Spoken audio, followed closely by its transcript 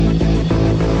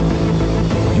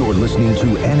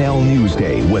listening to NL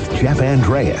Newsday with Jeff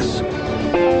Andreas.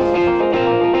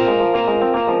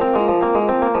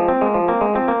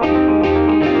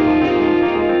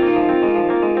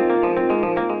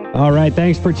 All right,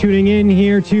 thanks for tuning in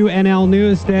here to NL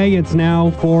Newsday. It's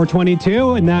now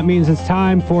 4:22, and that means it's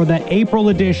time for the April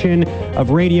edition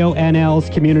of Radio NL's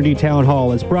Community Town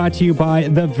Hall. It's brought to you by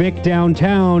the Vic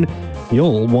Downtown.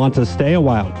 You'll want to stay a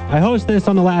while. I host this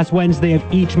on the last Wednesday of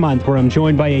each month, where I'm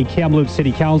joined by a Kamloops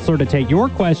City Councilor to take your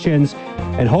questions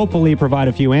and hopefully provide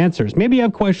a few answers. Maybe you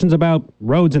have questions about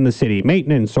roads in the city,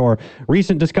 maintenance, or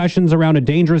recent discussions around a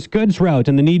dangerous goods route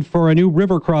and the need for a new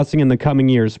river crossing in the coming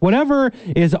years. Whatever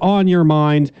is on your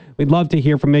mind, we'd love to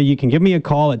hear from you. You can give me a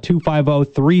call at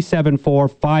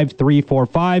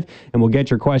 250-374-5345, and we'll get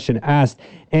your question asked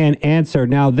and answered.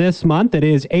 Now, this month, it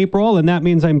is April, and that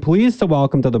means I'm pleased to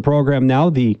welcome to the program now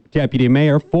the Deputy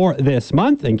Mayor for this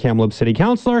month and Kamloops City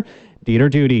Councilor, Dieter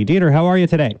Dudy. Dieter, how are you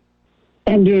today?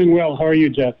 I'm doing well. How are you,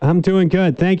 Jeff? I'm doing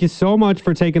good. Thank you so much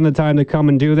for taking the time to come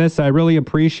and do this. I really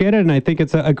appreciate it, and I think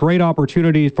it's a great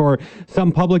opportunity for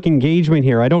some public engagement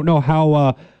here. I don't know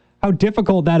how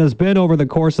difficult that has been over the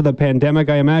course of the pandemic.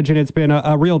 I imagine it's been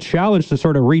a real challenge to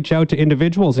sort of reach out to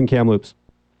individuals in Kamloops.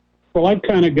 Well, I've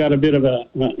kind of got a bit of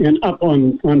an up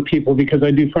on people because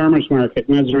I do farmers market,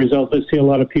 and as a result, I see a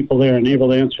lot of people there and able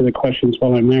to answer the questions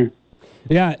while I'm there.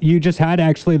 Yeah, you just had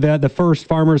actually the first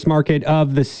farmers market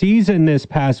of the season this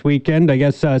past weekend. I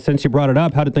guess since you brought it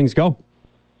up, how did things go?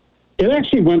 It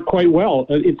actually went quite well.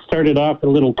 It started off a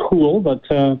little cool, but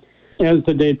as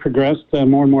the day progressed,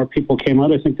 more and more people came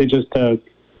out. I think they just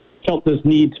felt this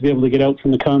need to be able to get out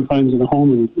from the confines of the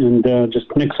home and just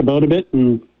mix about a bit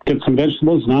and get some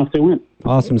vegetables, and off they went.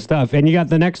 Awesome stuff. And you got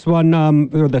the next one,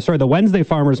 the Wednesday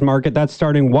Farmers Market. That's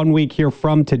starting 1 week here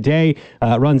from today.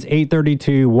 Runs 8:30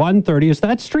 to 1:30. Is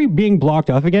that street being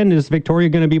blocked off again? Is Victoria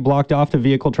going to be blocked off to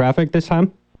vehicle traffic this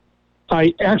time?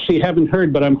 I actually haven't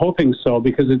heard, but I'm hoping so,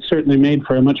 because it certainly made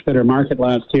for a much better market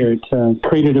last year. It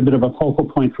created a bit of a focal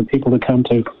point for people to come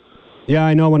to. Yeah,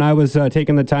 I know when I was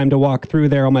taking the time to walk through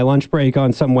there on my lunch break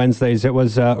on some Wednesdays, it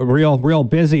was real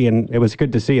busy, and it was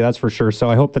good to see, that's for sure. So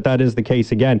I hope that is the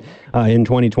case again in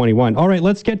 2021. All right,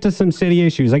 let's get to some city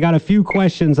issues. I got a few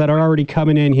questions that are already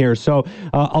coming in here. So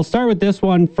I'll start with this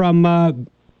one from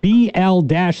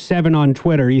BL-7 on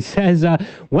Twitter. He says,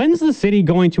 when's the city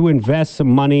going to invest some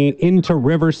money into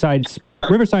Riverside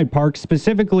Park,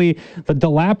 specifically the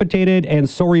dilapidated and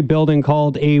sorry building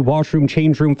called a washroom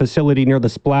change room facility near the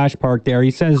splash park there?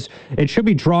 He says it should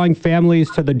be drawing families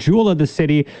to the jewel of the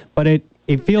city, but it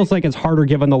feels like it's harder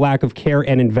given the lack of care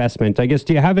and investment. I guess,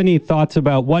 do you have any thoughts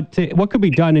about what could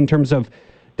be done in terms of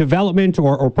development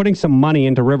or putting some money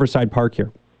into Riverside Park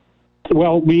here?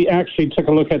 Well, we actually took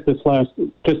a look at this last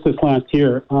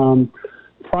year,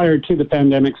 prior to the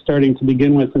pandemic starting to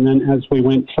begin with, and then as we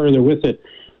went further with it.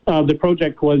 The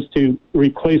project was to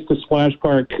replace the splash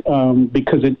park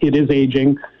because it is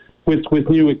aging with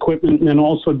new equipment, and then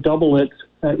also double it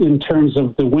in terms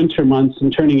of the winter months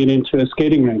and turning it into a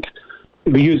skating rink,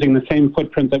 using the same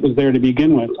footprint that was there to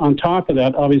begin with. On top of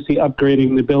that, obviously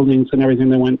upgrading the buildings and everything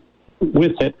that went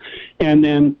with it, and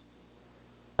then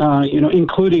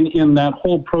including in that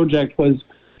whole project was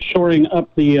shoring up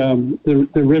the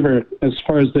river as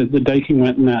far as the diking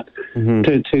went and that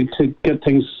to get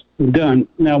things done.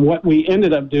 Now, what we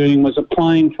ended up doing was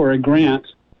applying for a grant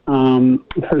for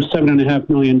 $7.5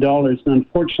 million, and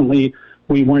unfortunately,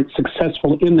 we weren't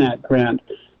successful in that grant.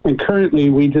 And currently,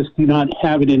 we just do not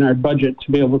have it in our budget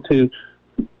to be able to,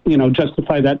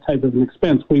 justify that type of an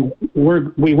expense. We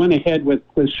went ahead with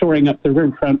shoring up the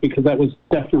riverfront because that was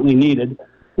definitely needed,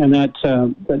 and that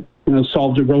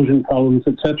solved erosion problems,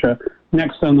 etc.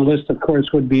 Next on the list, of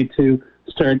course, would be to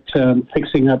start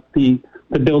fixing up the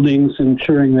buildings,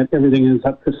 ensuring that everything is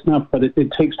up to snuff, but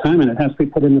it takes time and it has to be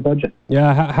put in the budget.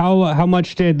 Yeah, how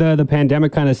much did the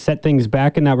pandemic kind of set things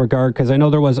back in that regard? Because I know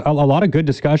there was a lot of good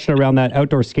discussion around that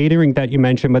outdoor skating rink that you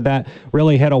mentioned, but that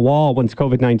really hit a wall once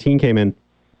COVID-19 came in.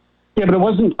 Yeah, but it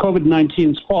wasn't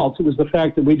COVID-19's fault. It was the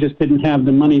fact that we just didn't have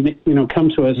the money, come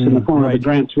to us in the form of a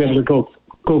grant to be able to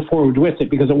go forward with it,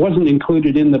 because it wasn't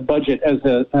included in the budget as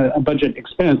a budget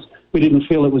expense. We didn't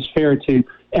feel it was fair to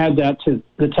add that to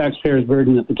the taxpayers'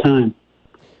 burden at the time.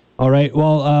 All right.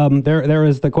 Well, there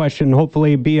is the question.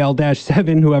 Hopefully,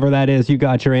 BL-7, whoever that is, you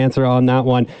got your answer on that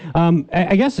one.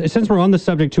 I guess since we're on the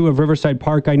subject, too, of Riverside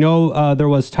Park, I know there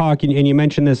was talk, and you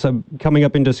mentioned this coming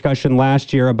up in discussion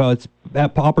last year about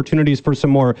opportunities for some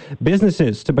more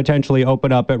businesses to potentially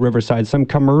open up at Riverside, some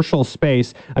commercial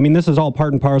space. I mean, this is all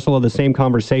part and parcel of the same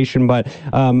conversation, but,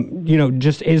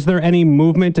 just is there any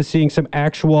movement to seeing some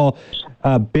actual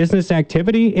business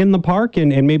activity in the park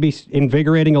and maybe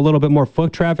invigorating a little bit more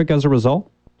foot traffic as a result?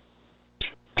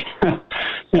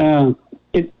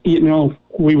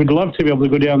 We would love to be able to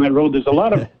go down that road. There's a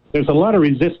lot of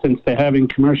resistance to having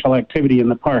commercial activity in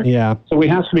the park. Yeah. So we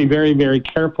have to be very, very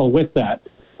careful with that.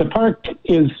 The park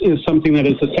is something that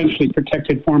is essentially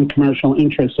protected from commercial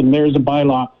interests, and there is a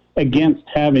bylaw against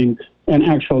having an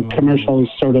actual commercial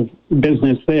sort of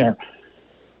business there.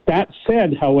 That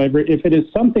said, however, if it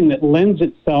is something that lends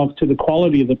itself to the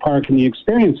quality of the park and the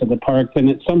experience of the park, then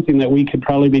it's something that we could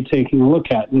probably be taking a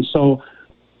look at. And so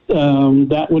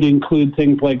that would include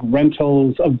things like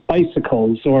rentals of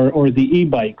bicycles or the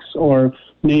e-bikes, or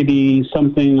maybe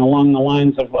something along the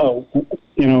lines of,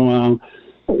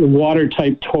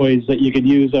 water-type toys that you could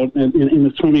use out in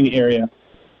the swimming area.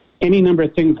 Any number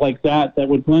of things like that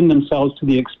would lend themselves to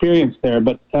the experience there.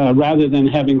 But rather than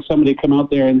having somebody come out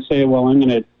there and say, well, I'm going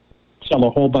to sell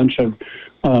a whole bunch of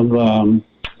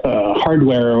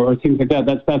hardware or things like that,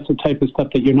 that's the type of stuff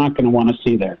that you're not going to want to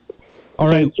see there. All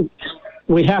right. So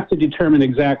we have to determine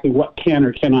exactly what can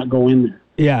or cannot go in there.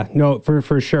 Yeah, no, for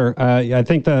sure. I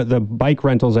think the bike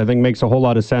rentals, makes a whole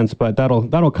lot of sense, but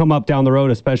that'll come up down the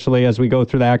road, especially as we go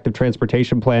through the active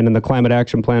transportation plan and the climate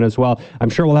action plan as well.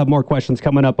 I'm sure we'll have more questions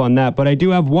coming up on that, but I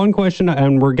do have one question,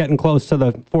 and we're getting close to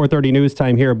the 4:30 news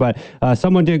time here, but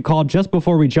someone did call just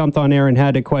before we jumped on air and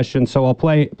had a question, so I'll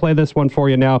play this one for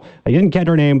you now. I didn't get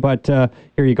her name, but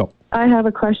here you go. I have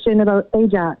a question about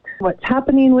Ajax. What's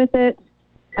happening with it,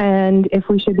 and if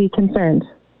we should be concerned?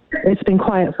 It's been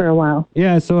quiet for a while.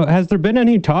 Yeah, so has there been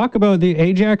any talk about the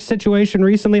Ajax situation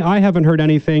recently? I haven't heard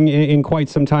anything in quite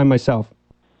some time myself.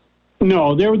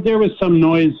 No, there was some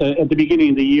noise at the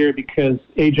beginning of the year because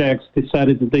Ajax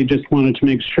decided that they just wanted to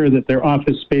make sure that their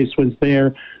office space was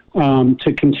there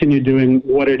to continue doing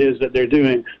what it is that they're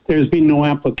doing. There's been no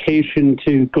application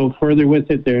to go further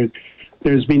with it.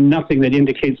 There's been nothing that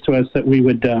indicates to us that we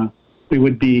would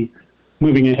be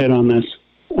moving ahead on this.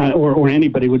 Or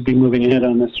anybody would be moving ahead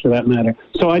on this for that matter.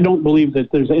 So I don't believe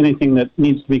that there's anything that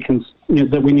needs to be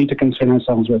that we need to concern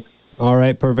ourselves with. All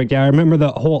right, perfect. Yeah, I remember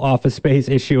the whole office space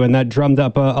issue, and that drummed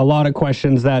up a lot of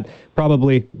questions that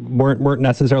probably weren't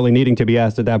necessarily needing to be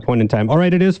asked at that point in time. All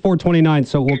right, it is 4:29,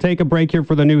 so we'll take a break here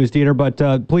for the news, Dieter,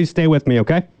 but please stay with me,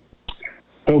 okay?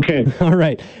 Okay. All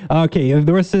right. Okay.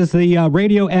 This is the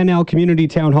Radio NL Community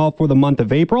Town Hall for the month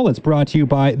of April. It's brought to you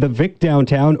by the Vic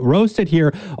Downtown. Roasted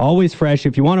here, always fresh.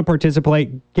 If you want to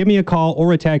participate, give me a call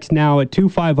or a text now at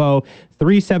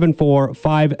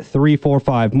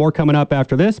 250-374-5345. More coming up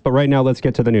after this, but right now let's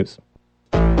get to the news.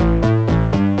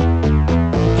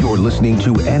 You're listening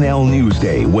to NL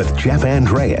Newsday with Jeff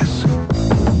Andreas.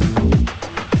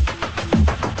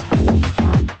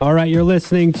 All right, you're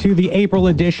listening to the April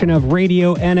edition of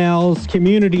Radio NL's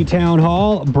Community Town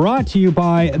Hall, brought to you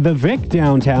by the Vic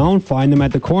Downtown. Find them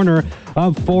at the corner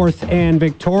of 4th and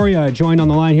Victoria. Joined on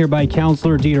the line here by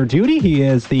Councillor Dieter Duty. He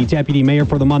is the Deputy Mayor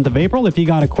for the month of April. If you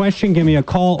got a question, give me a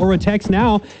call or a text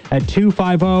now at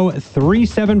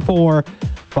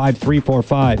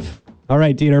 250-374-5345. All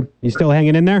right, Dieter, you still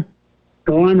hanging in there?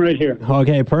 Oh, I'm right here.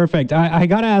 Okay, perfect. I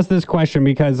got to ask this question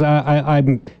because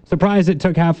I'm surprised it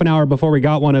took half an hour before we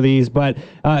got one of these, but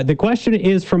the question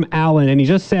is from Alan, and he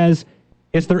just says,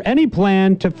 is there any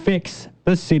plan to fix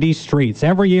the city streets?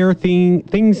 Every year,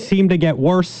 things seem to get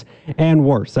worse and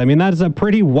worse. I mean, that is a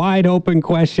pretty wide open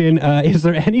question. Is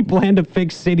there any plan to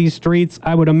fix city streets?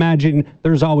 I would imagine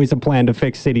there's always a plan to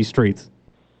fix city streets.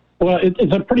 Well,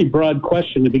 it's a pretty broad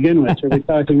question to begin with. Are we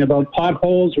talking about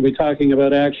potholes? Are we talking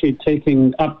about actually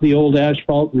taking up the old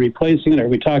asphalt and replacing it? Are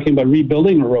we talking about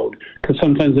rebuilding a road? Because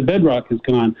sometimes the bedrock is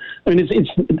gone. I mean,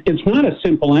 it's not a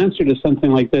simple answer to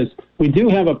something like this. We do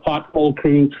have a pothole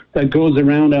crew that goes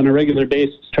around on a regular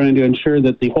basis trying to ensure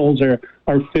that the holes are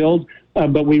filled,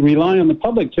 but we rely on the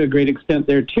public to a great extent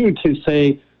there, too, to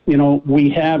say, we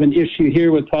have an issue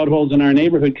here with potholes in our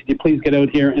neighborhood. Could you please get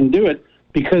out here and do it?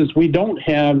 Because we don't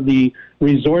have the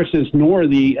resources nor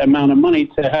the amount of money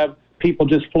to have people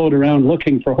just float around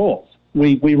looking for holes.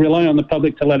 We rely on the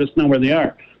public to let us know where they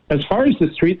are. As far as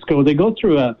the streets go, they go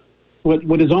through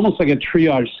what is almost like a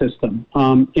triage system.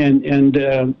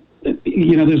 There's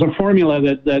a formula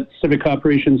that civic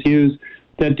operations use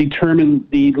that determine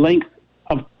the length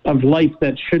of life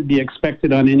that should be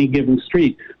expected on any given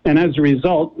street. And as a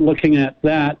result, looking at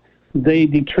that, they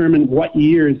determine what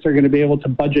years they're going to be able to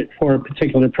budget for a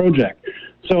particular project.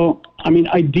 So, I mean,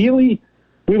 ideally,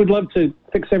 we would love to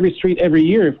fix every street every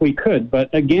year if we could,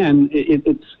 but again,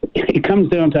 it comes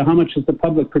down to how much is the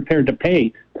public prepared to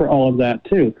pay for all of that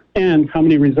too, and how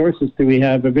many resources do we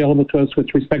have available to us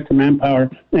with respect to manpower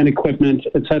and equipment,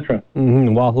 etc.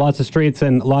 Well, lots of streets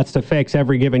and lots to fix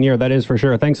every given year, that is for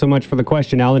sure. Thanks so much for the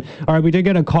question, Alan. All right, we did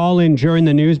get a call in during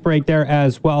the news break there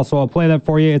as well, so I'll play that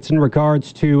for you. It's in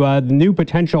regards to the new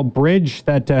potential bridge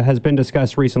that has been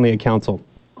discussed recently at Council.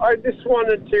 I just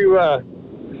wanted to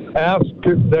ask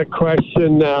the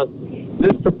question,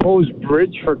 this proposed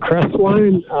bridge for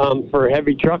Crestline for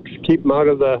heavy trucks, keep them out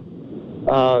of the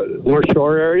North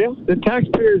Shore area. The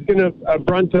taxpayer is going to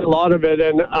brunt a lot of it,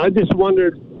 and I just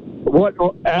wondered what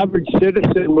average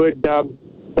citizen would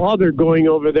bother going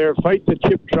over there, fight the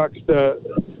chip trucks, the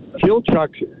fuel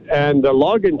trucks, and the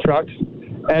logging trucks,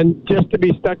 and just to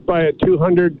be stuck by a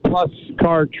 200-plus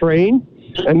car train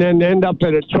and then end up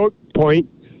at a choke point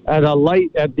at a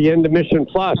light at the end of Mission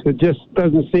Flats. It just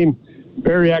doesn't seem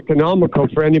very economical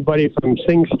for anybody from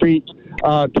Sing Street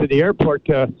to the airport.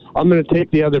 I'm going to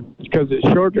take the other because it's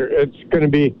shorter. It's going to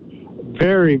be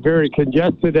very, very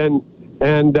congested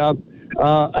and a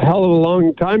hell of a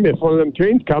long time if one of them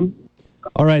trains come.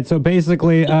 All right, so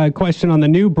basically a question on the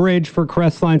new bridge for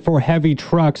Crestline for heavy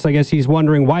trucks. I guess he's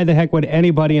wondering why the heck would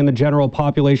anybody in the general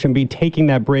population be taking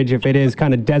that bridge if it is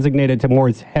kind of designated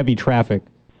towards heavy traffic?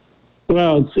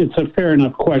 Well, it's a fair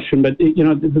enough question, but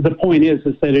the point is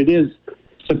that it is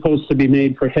supposed to be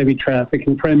made for heavy traffic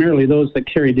and primarily those that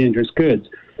carry dangerous goods.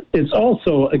 It's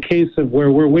also a case of where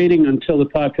we're waiting until the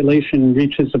population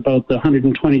reaches about the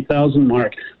 120,000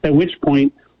 mark, at which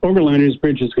point Overlanders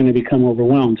Bridge is going to become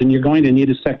overwhelmed, and you're going to need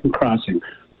a second crossing.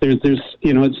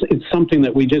 It's something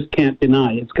that we just can't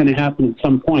deny. It's going to happen at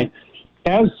some point.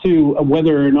 As to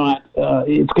whether or not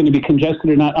it's going to be congested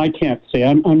or not, I can't say.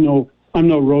 I'm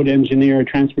no road engineer or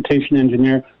transportation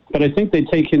engineer, but I think they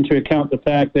take into account the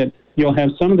fact that you'll have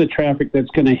some of the traffic that's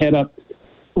going to head up,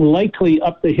 likely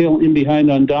up the hill in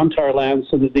behind on Domtar land,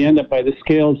 so that they end up by the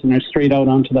scales and are straight out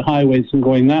onto the highways and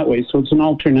going that way. So it's an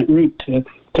alternate route to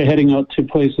heading out to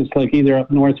places like either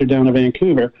up north or down to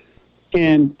Vancouver,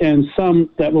 and some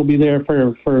that will be there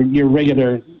for your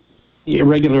regular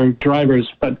drivers.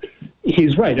 But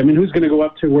he's right. I mean, who's going to go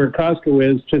up to where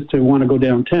Costco is just to want to go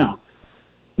downtown?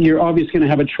 You're obviously going to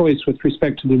have a choice with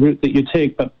respect to the route that you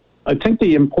take, but I think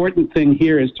the important thing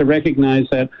here is to recognize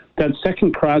that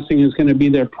second crossing is going to be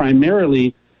there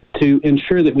primarily to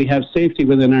ensure that we have safety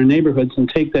within our neighborhoods and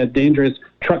take that dangerous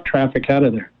truck traffic out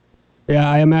of there. Yeah,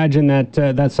 I imagine that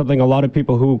that's something a lot of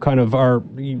people who kind of are,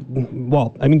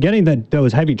 getting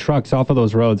those heavy trucks off of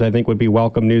those roads, I think would be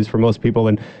welcome news for most people.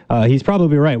 And he's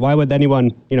probably right. Why would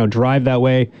anyone, drive that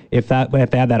way if they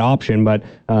had that option? But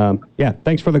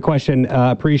thanks for the question.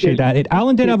 Appreciate that.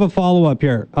 Alan did have a follow-up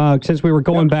here since we were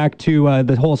going back to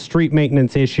the whole street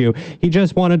maintenance issue. He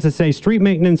just wanted to say street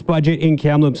maintenance budget in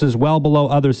Kamloops is well below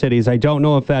other cities. I don't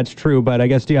know if that's true, but I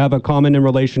guess do you have a comment in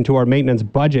relation to our maintenance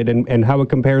budget and how it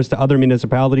compares to other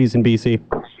municipalities in BC?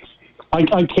 I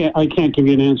can't give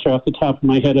you an answer off the top of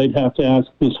my head. I'd have to ask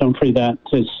Ms. Humphrey that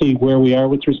to see where we are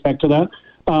with respect to that.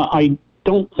 I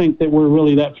don't think that we're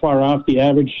really that far off the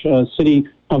average city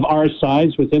of our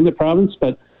size within the province,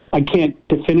 but I can't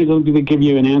definitively give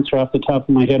you an answer off the top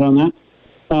of my head on that.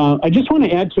 I just want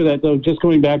to add to that, though, just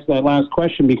going back to that last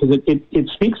question, because it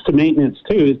speaks to maintenance,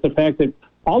 too, is the fact that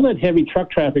all that heavy truck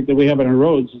traffic that we have on our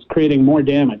roads is creating more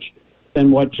damage than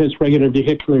what just regular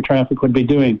vehicular traffic would be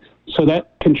doing. So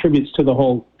that contributes to the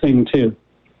whole thing, too.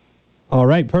 All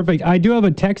right, perfect. I do have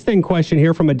a texting question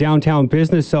here from a downtown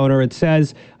business owner. It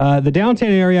says, the downtown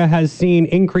area has seen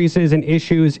increases in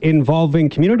issues involving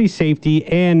community safety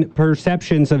and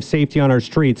perceptions of safety on our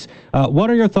streets. What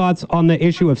are your thoughts on the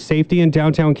issue of safety in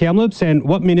downtown Kamloops, and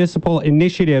what municipal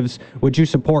initiatives would you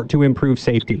support to improve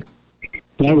safety?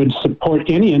 I would support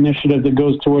any initiative that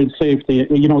goes towards safety,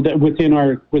 that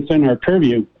within our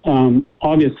purview,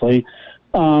 obviously.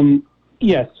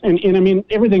 Yes, and I mean,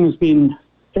 everything's been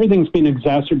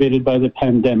exacerbated by the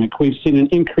pandemic. We've seen an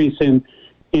increase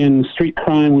in street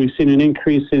crime. We've seen an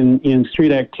increase in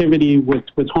street activity with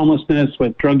homelessness,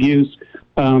 with drug use.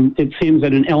 It seems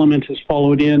that an element has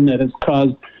followed in that has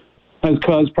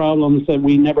caused problems that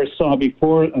we never saw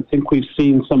before. I think we've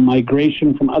seen some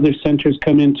migration from other centers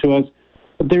come into us.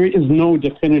 But there is no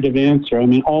definitive answer. I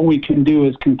mean, all we can do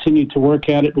is continue to work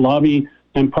at it, lobby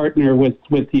and partner with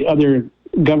the other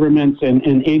governments and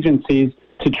agencies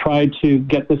to try to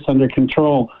get this under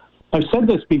control. I've said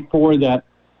this before that,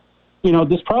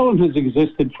 this problem has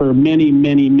existed for many,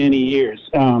 many, many years.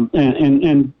 And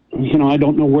I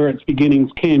don't know where its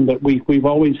beginnings came, but we've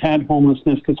always had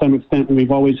homelessness to some extent, and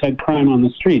we've always had crime on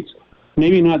the streets.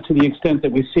 maybe not to the extent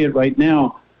that we see it right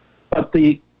now, but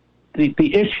the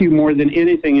issue more than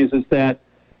anything is that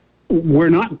we're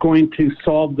not going to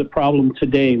solve the problem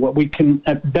today. What we can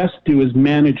at best do is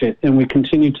manage it, and we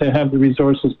continue to have the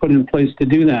resources put in place to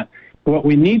do that. What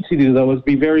we need to do, though, is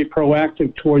be very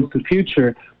proactive towards the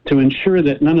future to ensure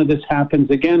that none of this happens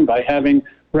again, by having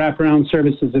wraparound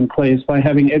services in place, by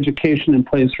having education in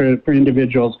place for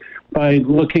individuals, by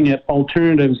looking at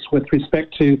alternatives with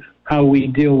respect to how we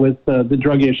deal with the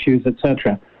drug issues,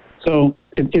 etc. So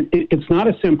it's not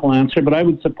a simple answer, but I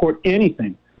would support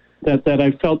anything that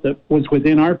I felt that was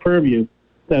within our purview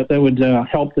that would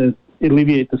help to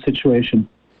alleviate the situation.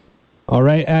 All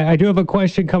right. I do have a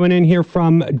question coming in here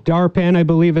from Darpan, I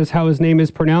believe is how his name is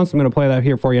pronounced. I'm going to play that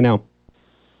here for you now.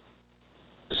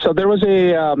 So there was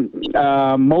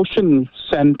a motion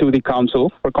sent to the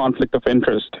council for conflict of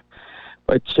interest,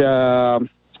 which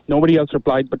nobody else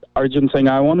replied, but Arjun Singh.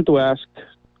 I wanted to ask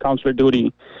Councillor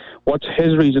Doody, what's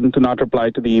his reason to not reply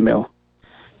to the email?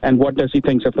 And what does he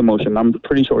think of the motion? I'm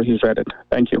pretty sure he's read it.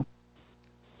 Thank you.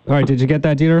 All right. Did you get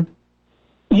that, Dieter?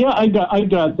 Yeah, I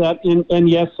got that. And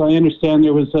yes, I understand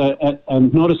there was a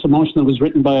notice of motion that was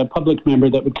written by a public member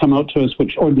that would come out to us,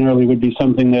 which ordinarily would be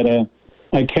something that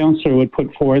a councillor would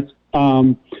put forth.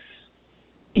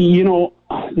 You know,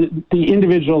 the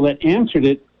individual that answered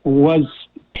it was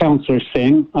Councillor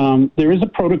Singh. There is a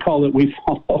protocol that we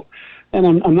follow, and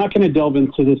I'm not going to delve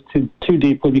into this too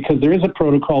deeply, because there is a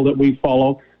protocol that we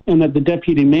follow, and that the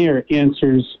deputy mayor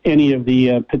answers any of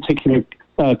the particular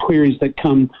queries that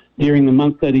come during the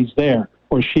month that he's there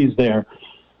or she's there.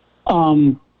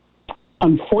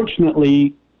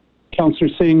 Unfortunately, Councillor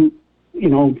Singh, you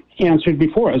know, answered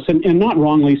before us, and not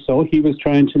wrongly so. He was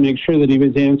trying to make sure that he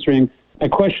was answering a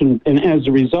question, and as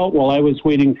a result, while I was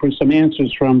waiting for some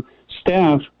answers from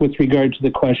staff with regard to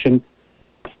the question,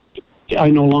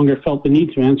 I no longer felt the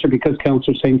need to answer because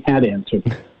Councillor Singh had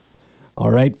answered.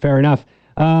 All right, fair enough.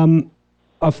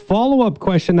 A follow-up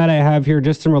question that I have here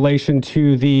just in relation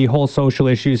to the whole social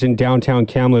issues in downtown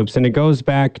Kamloops, and it goes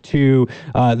back to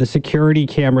the security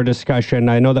camera discussion.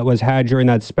 I know that was had during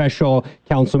that special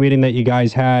council meeting that you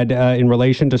guys had in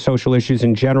relation to social issues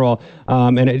in general,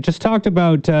 and it just talked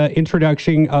about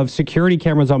introduction of security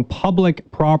cameras on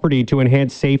public property to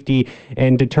enhance safety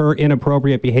and deter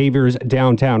inappropriate behaviors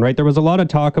downtown, right? There was a lot of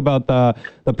talk about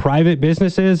the private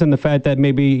businesses and the fact that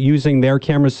maybe using their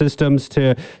camera systems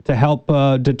to help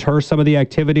deter some of the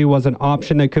activity was an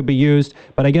option that could be used,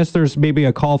 but I guess there's maybe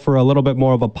a call for a little bit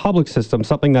more of a public system,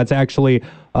 something that's actually,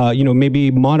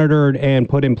 maybe monitored and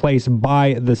put in place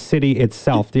by the city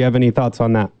itself. Do you have any thoughts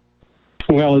on that?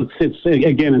 Well, it's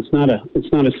again, it's not a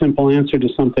simple answer to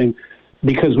something,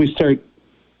 because we start,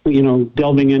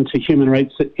 delving into human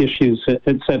rights issues,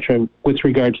 etc. with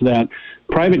regard to that.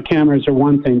 Private cameras are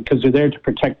one thing because they're there to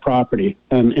protect property,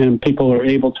 and people are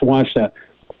able to watch that.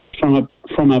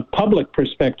 From a public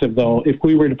perspective, though, if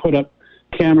we were to put up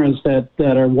cameras that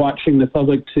are watching the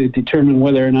public to determine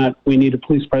whether or not we need a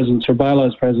police presence or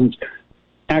bylaws presence,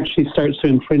 actually starts to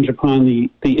infringe upon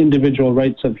the individual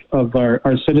rights of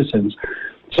our citizens.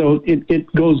 So it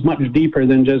goes much deeper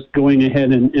than just going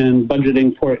ahead and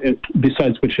budgeting for it,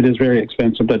 besides which it is very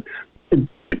expensive. But,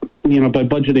 by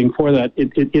budgeting for that,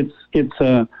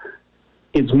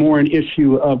 it's more an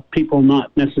issue of people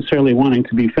not necessarily wanting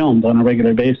to be filmed on a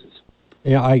regular basis.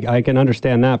 Yeah, I can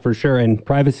understand that for sure. And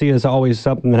privacy is always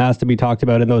something that has to be talked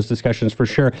about in those discussions for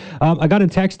sure. I got a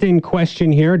text-in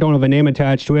question here. Don't have a name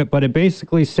attached to it, but it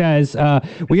basically says,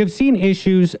 we have seen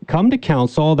issues come to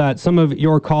council that some of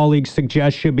your colleagues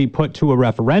suggest should be put to a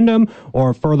referendum,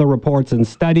 or further reports and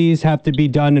studies have to be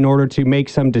done in order to make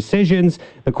some decisions.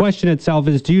 The question itself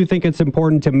is, do you think it's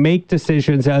important to make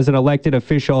decisions as an elected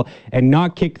official and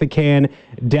not kick the can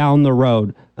down the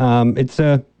road?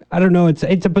 I don't know.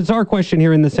 It's a bizarre question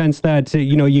here in the sense that,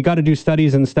 you got to do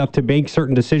studies and stuff to make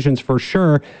certain decisions for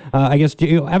sure. I guess, do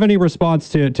you have any response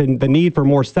to the need for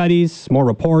more studies, more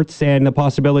reports, and the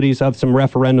possibilities of some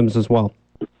referendums as well?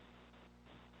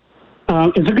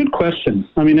 It's a good question.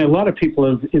 I mean, a lot of people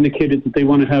have indicated that they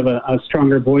want to have a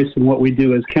stronger voice in what we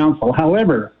do as council.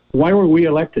 However, why were we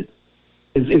elected?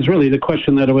 Is really the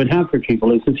question that I would have for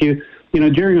people. Is if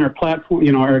during our platform,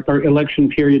 our election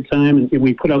period time, and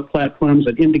we put out platforms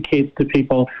that indicates to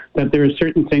people that there are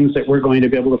certain things that we're going to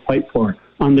be able to fight for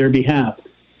on their behalf.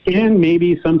 And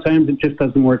maybe sometimes it just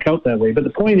doesn't work out that way. But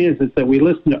the point is that we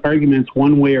listen to arguments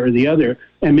one way or the other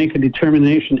and make a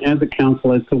determination as a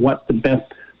council as to what the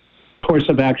best course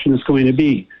of action is going to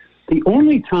be. The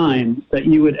only time that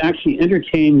you would actually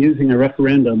entertain using a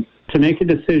referendum to make a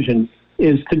decision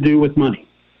is to do with money.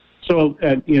 So,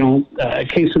 a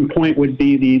case in point would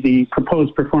be the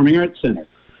proposed Performing Arts Center.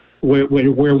 where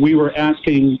we were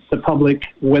asking the public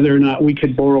whether or not we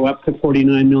could borrow up to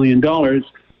 $49 million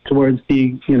towards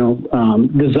the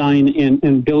design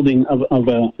and building of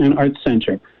an arts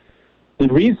center. The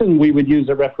reason we would use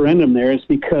a referendum there is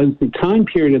because the time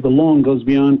period of the loan goes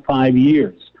beyond 5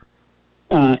 years.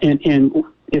 And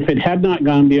if it had not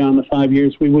gone beyond the 5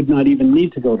 years, we would not even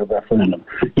need to go to referendum.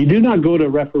 You do not go to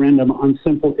referendum on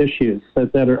simple issues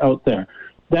that are out there.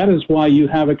 That is why you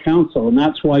have a council, and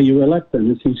that's why you elect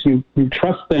them. You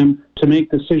trust them to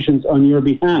make decisions on your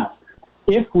behalf.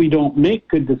 If we don't make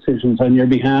good decisions on your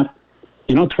behalf,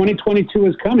 2022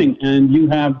 is coming, and you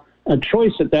have a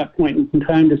choice at that point in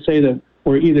time to say that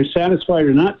we're either satisfied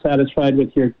or not satisfied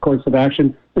with your course of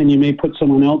action, and you may put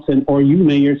someone else in, or you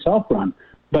may yourself run.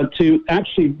 But to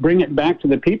actually bring it back to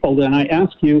the people, then I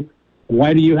ask you,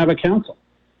 why do you have a council?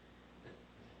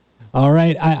 All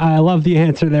right. I love the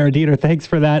answer there, Dieter. Thanks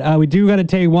for that. We do got to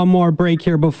take one more break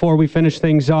here before we finish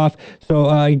things off. So,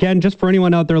 again, just for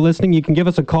anyone out there listening, you can give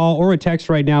us a call or a text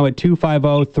right now at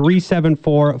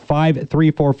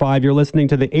 250-374-5345. You're listening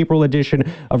to the April edition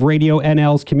of Radio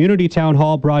NL's Community Town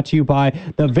Hall, brought to you by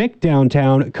the Vic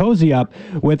Downtown. Cozy up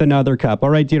with another cup. All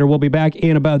right, Dieter, we'll be back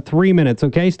in about 3 minutes,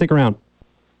 okay? Stick around.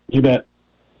 You bet.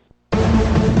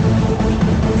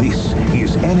 This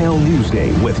is NL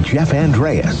Newsday with Jeff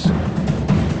Andreas.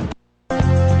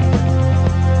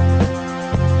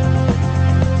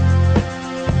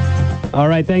 All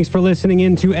right, thanks for listening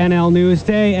in to NL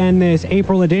Newsday and this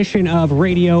April edition of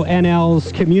Radio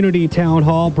NL's Community Town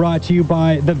Hall, brought to you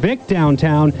by the Vic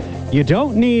Downtown. You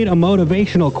don't need a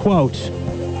motivational quote.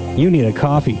 You need a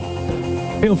coffee.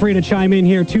 Feel free to chime in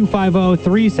here,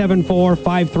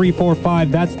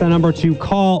 250-374-5345. That's the number to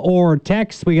call or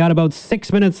text. We got about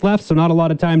 6 minutes left, so not a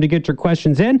lot of time to get your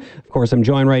questions in. Of course, I'm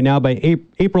joined right now by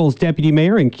April's Deputy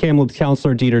Mayor and Kamloops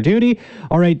Councillor Dieter Duty.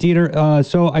 All right, Dieter,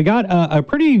 so I got a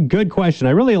pretty good question.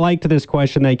 I really liked this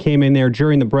question that came in there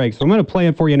during the break, so I'm going to play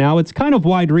it for you now. It's kind of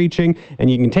wide-reaching,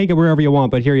 and you can take it wherever you want,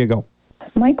 but here you go.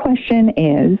 My question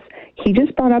is, he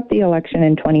just brought up the election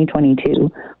in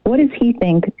 2022. What does he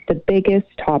think the biggest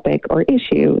topic or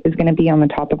issue is going to be on the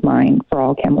top of mind for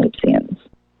all Kamloopsians?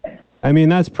 I mean,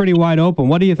 that's pretty wide open.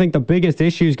 What do you think the biggest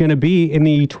issue is going to be in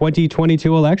the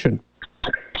 2022 election?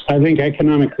 I think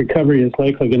economic recovery is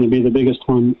likely going to be the biggest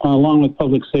one, along with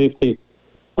public safety.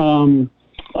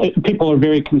 People are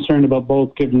very concerned about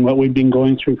both, given what we've been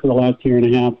going through for the last year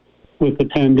and a half with the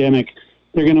pandemic.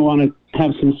 They're going to want to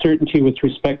have some certainty with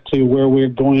respect to where we're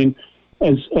going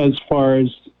as far as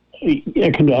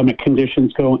economic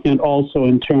conditions go, and also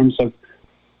in terms of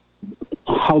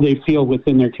how they feel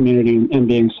within their community and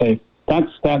being safe.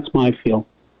 That's my feel.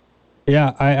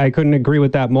 Yeah, I couldn't agree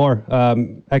with that more.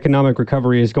 Economic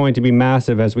recovery is going to be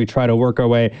massive as we try to work our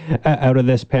way out of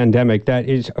this pandemic. That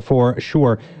is for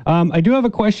sure. I do have a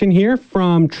question here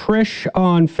from Trish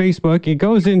on Facebook. It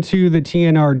goes into the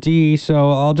TNRD,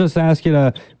 so I'll just ask you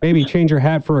to maybe change your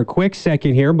hat for a quick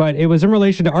second here. But it was in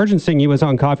relation to Arjun Singh. He was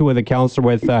on Coffee with a Counselor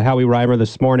with Howie Reimer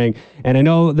this morning. And I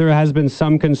know there has been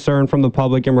some concern from the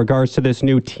public in regards to this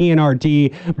new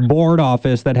TNRD board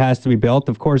office that has to be built.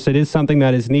 Of course, it is something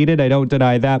that is needed. I don't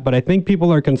deny that, but I think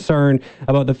people are concerned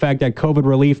about the fact that COVID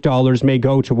relief dollars may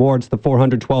go towards the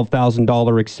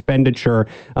 $412,000 expenditure.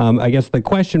 I guess the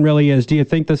question really is, do you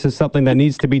think this is something that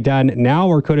needs to be done now,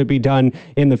 or could it be done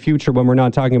in the future when we're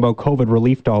not talking about COVID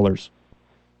relief dollars?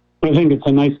 I think it's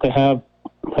a nice to have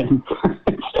thing.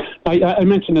 I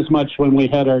mentioned as much when we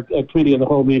had our committee of the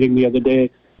whole meeting the other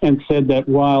day, and said that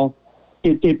while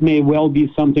it may well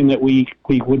be something that we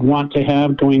would want to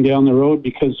have going down the road,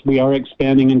 because we are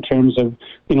expanding in terms of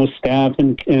staff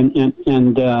and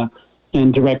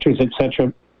directors,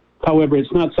 etc. However,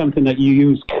 it's not something that you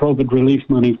use COVID relief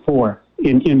money for,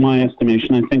 in my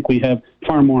estimation. I think we have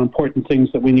far more important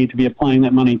things that we need to be applying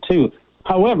that money to.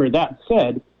 However, that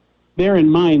said, bear in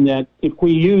mind that if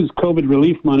we use COVID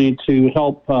relief money to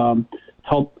help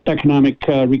economic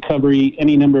recovery,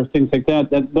 any number of things like that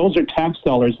those are tax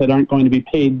dollars that aren't going to be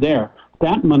paid there.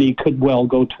 That money could well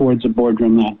go towards a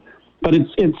boardroom then. But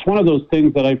it's one of those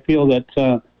things that I feel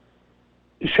that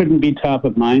shouldn't be top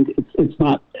of mind. It's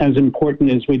not as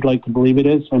important as we'd like to believe it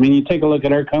is. I mean, you take a look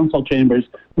at our council chambers;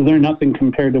 they're nothing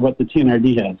compared to what the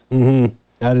TNRD has. Mm-hmm.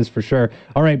 That is for sure.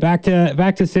 All right, back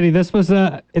to City. This was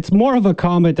it's more of a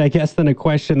comment, I guess, than a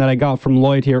question that I got from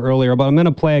Lloyd here earlier, but I'm going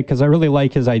to play it because I really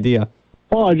like his idea.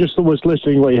 Well, I just was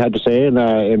listening to what you had to say,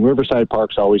 and Riverside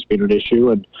Park's always been an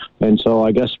issue, and so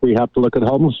I guess we have to look at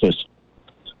homelessness.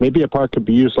 Maybe a park could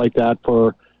be used like that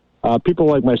for people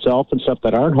like myself and stuff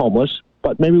that aren't homeless,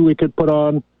 but maybe we could put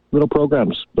on little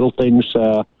programs, little things,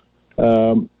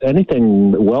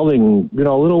 anything, welding,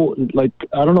 little, like,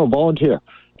 I don't know, volunteer.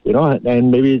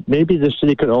 and maybe the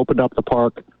city could open up the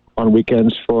park on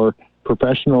weekends for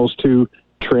professionals to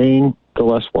train the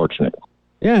less fortunate.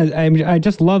 Yeah, I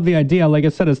just love the idea. Like I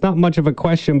said, it's not much of a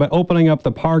question, but opening up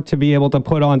the park to be able to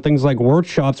put on things like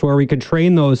workshops where we could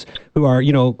train those who are,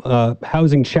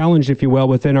 housing challenged, if you will,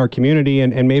 within our community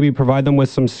and maybe provide them with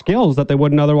some skills that they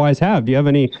wouldn't otherwise have. Do you have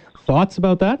any thoughts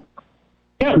about that?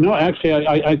 Yeah, no, actually,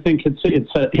 I think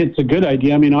it's a good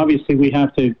idea. I mean, obviously, we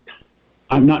have to.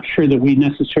 I'm not sure that we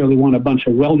necessarily want a bunch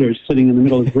of welders sitting in the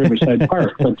middle of Riverside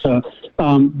Park, but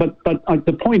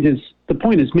the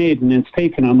point is made, and it's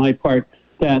taken on my part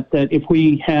that if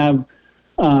we have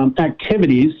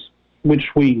activities which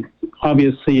we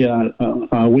obviously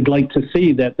would like to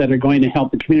see that are going to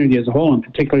help the community as a whole, and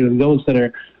particularly those that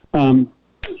are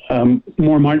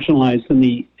more marginalized than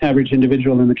the average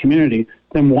individual in the community,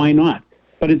 then why not?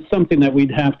 But it's something that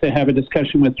we'd have to have a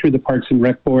discussion with through the Parks and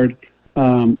Rec Board,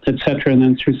 et cetera, and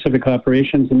then through civic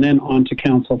operations, and then on to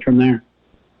council from there.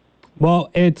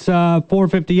 Well, it's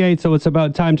 4:58, so it's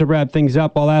about time to wrap things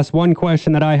up. I'll ask one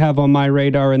question that I have on my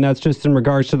radar, and that's just in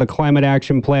regards to the Climate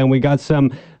Action Plan. We got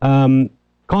some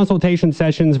consultation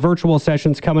sessions, virtual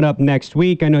sessions coming up next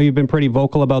week. I know you've been pretty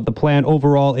vocal about the plan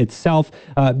overall itself.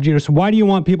 Just why do you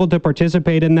want people to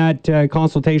participate in that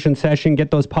consultation session, get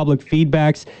those public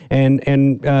feedbacks,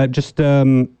 and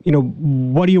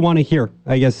what do you want to hear?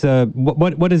 I guess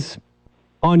what is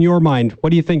on your mind? What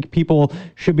do you think people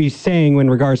should be saying in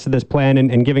regards to this plan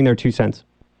and giving their 2 cents?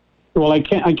 Well, I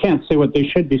can't say what they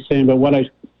should be saying, but what I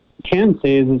can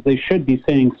say is they should be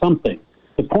saying something.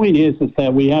 The point is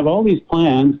that we have all these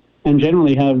plans and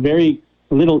generally have very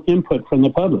little input from the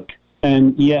public,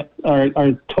 and yet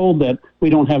are told that we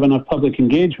don't have enough public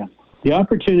engagement. The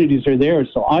opportunities are there,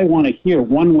 so I want to hear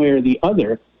one way or the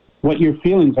other what your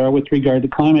feelings are with regard to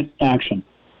climate action.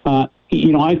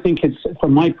 I think it's,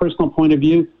 from my personal point of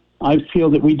view, I feel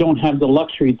that we don't have the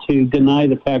luxury to deny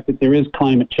the fact that there is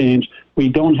climate change. We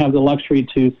don't have the luxury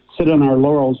to sit on our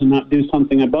laurels and not do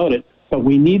something about it. But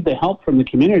we need the help from the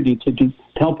community to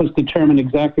help us determine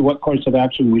exactly what course of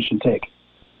action we should take.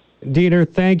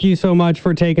 Dieter, thank you so much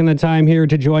for taking the time here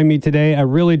to join me today. I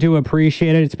really do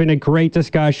appreciate it. It's been a great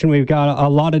discussion. We've got a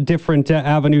lot of different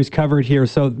avenues covered here,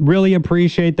 so really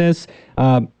appreciate this.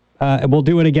 We'll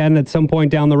do it again at some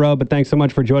point down the road, but thanks so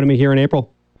much for joining me here in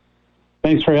April.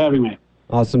 Thanks for having me.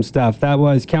 Awesome stuff. That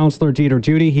was Councillor Dieter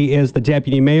Judy. He is the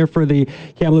Deputy Mayor for the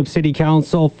Kamloops City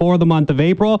Council for the month of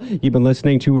April. You've been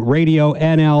listening to Radio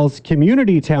NL's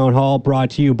Community Town Hall, brought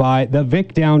to you by the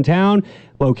Vic Downtown,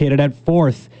 located at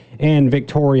 4th and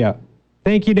Victoria.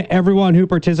 Thank you to everyone who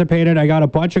participated. I got a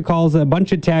bunch of calls, a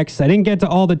bunch of texts. I didn't get to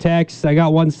all the texts. I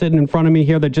got one sitting in front of me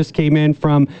here that just came in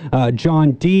from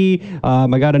John D.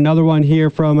 I got another one here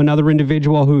from another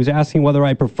individual who's asking whether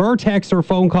I prefer texts or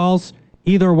phone calls.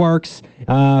 Either works.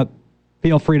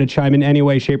 Feel free to chime in any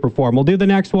way, shape, or form. We'll do the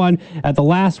next one at the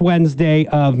last Wednesday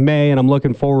of May, and I'm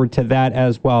looking forward to that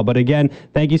as well. But again,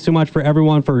 thank you so much for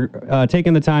everyone for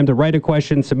taking the time to write a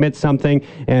question, submit something,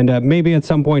 and maybe at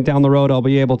some point down the road, I'll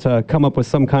be able to come up with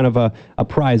some kind of a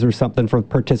prize or something for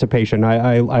participation.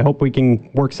 I hope we can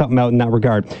work something out in that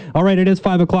regard. All right, it is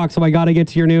 5 o'clock, so I got to get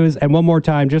to your news. And one more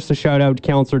time, just a shout out to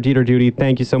Councillor Dieter Judy.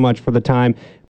 Thank you so much for the time.